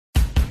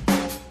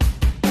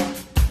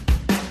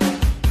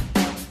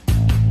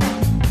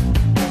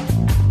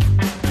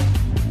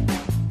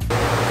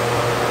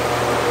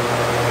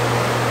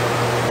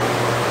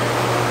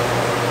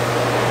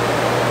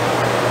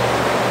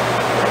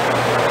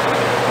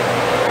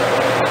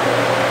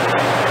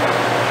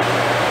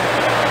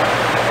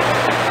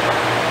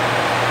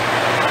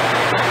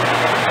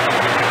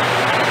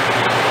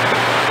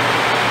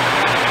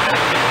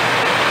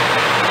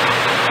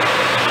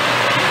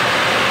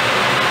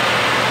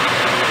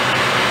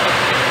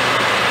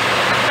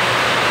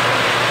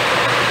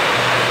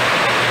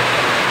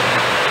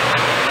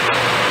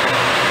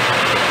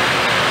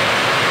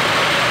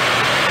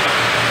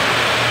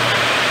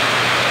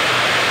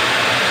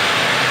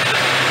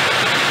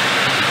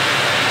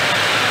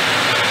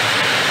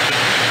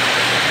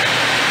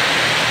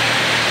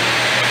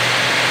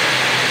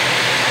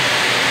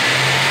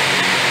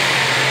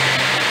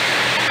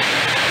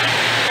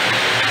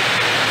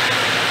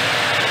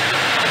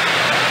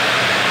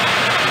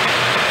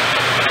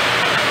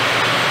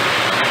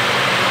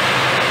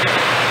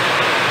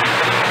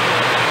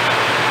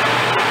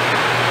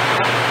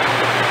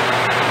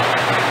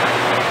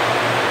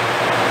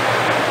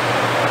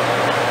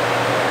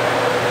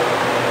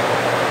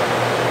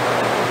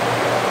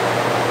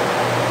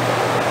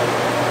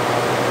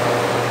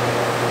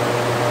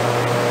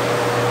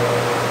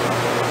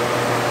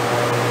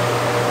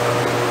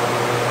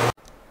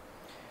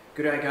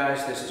G'day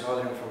guys, this is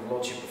Adrian from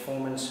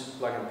Performance,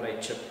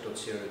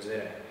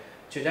 plugandplaychip.co.za.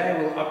 Today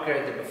we'll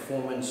upgrade the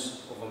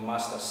performance of a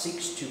Mazda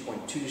 6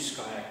 2.2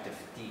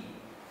 SkyActiv-D.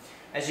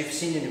 As you've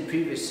seen in the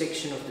previous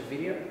section of the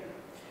video,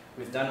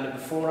 we've done the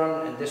before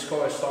run, and this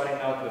car is starting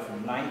out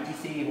with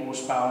 93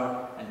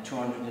 horsepower and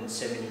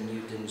 270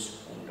 newtons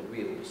on the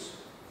wheels.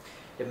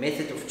 The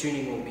method of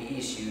tuning will be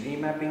ECU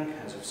Remapping.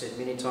 As I've said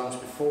many times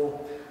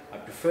before, I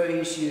prefer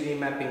ECU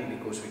Remapping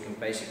because we can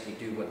basically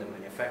do what the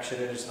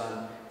manufacturer has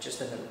done, just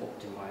in an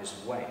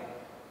optimized way.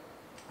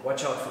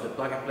 Watch out for the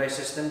plug-and-play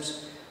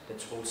systems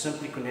that will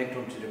simply connect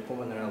onto the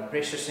common rail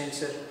pressure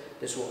sensor.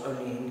 This will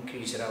only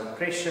increase rail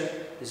pressure.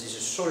 This is a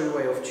sorry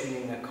way of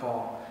tuning a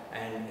car,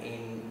 and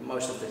in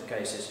most of the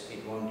cases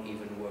it won't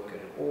even work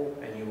at all,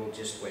 and you will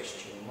just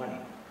waste your money.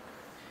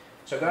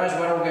 So guys,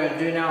 what I'm going to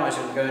do now is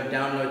I'm going to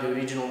download the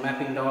original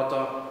mapping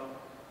data.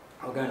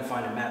 I'll go and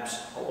find the maps.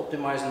 I'll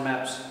optimize the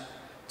maps,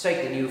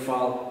 take the new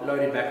file, load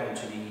it back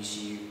onto the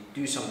ECU,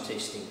 do some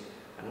testing,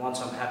 and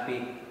once I'm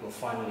happy, we'll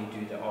finally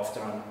do the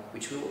after run,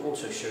 which we'll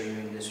also show you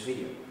in this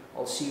video.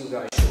 I'll see you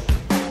guys shortly.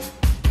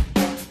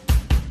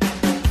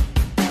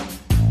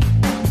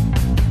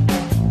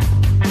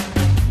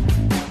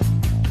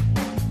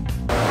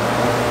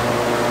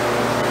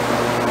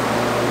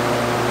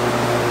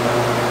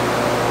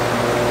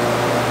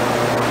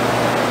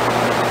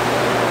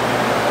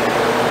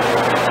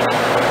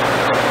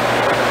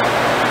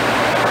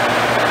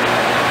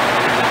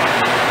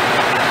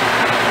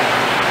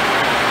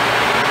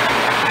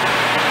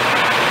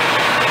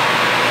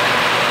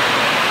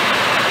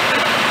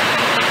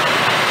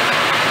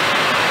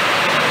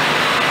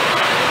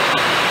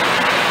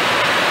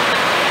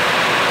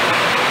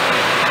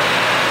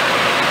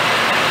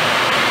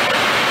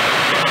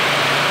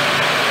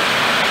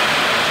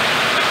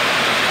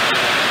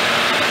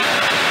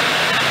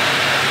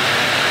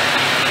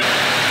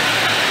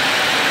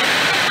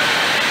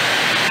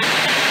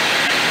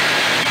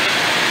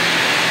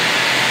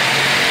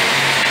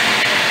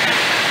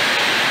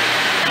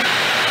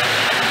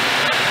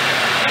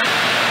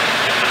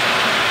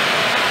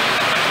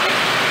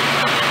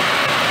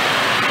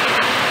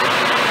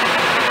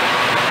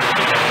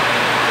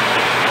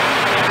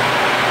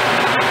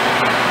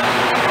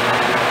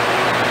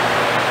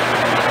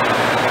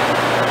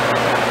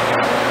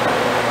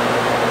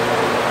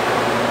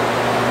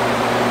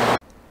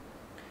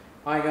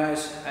 Hi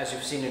guys, as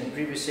you've seen in the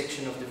previous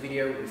section of the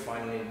video, we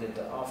finally did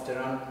the after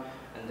run,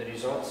 and the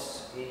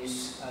results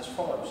is as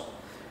follows: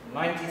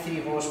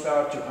 93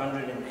 horsepower to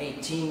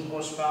 118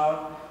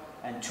 horsepower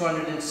and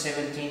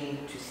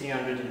 217 to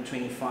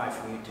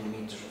 325 Newton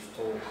meters of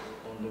torque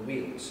on the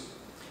wheels.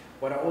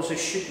 What I also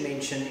should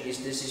mention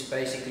is this is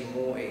basically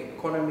more an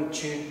economy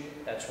tune.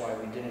 That's why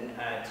we didn't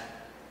add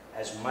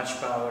as much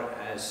power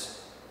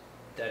as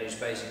that is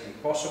basically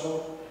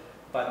possible.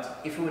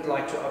 But if you would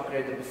like to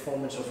upgrade the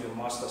performance of your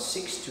Mazda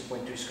 6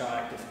 2.2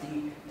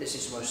 SkyActiv-D, this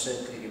is most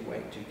certainly the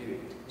way to do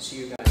it. See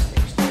you guys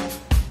next time.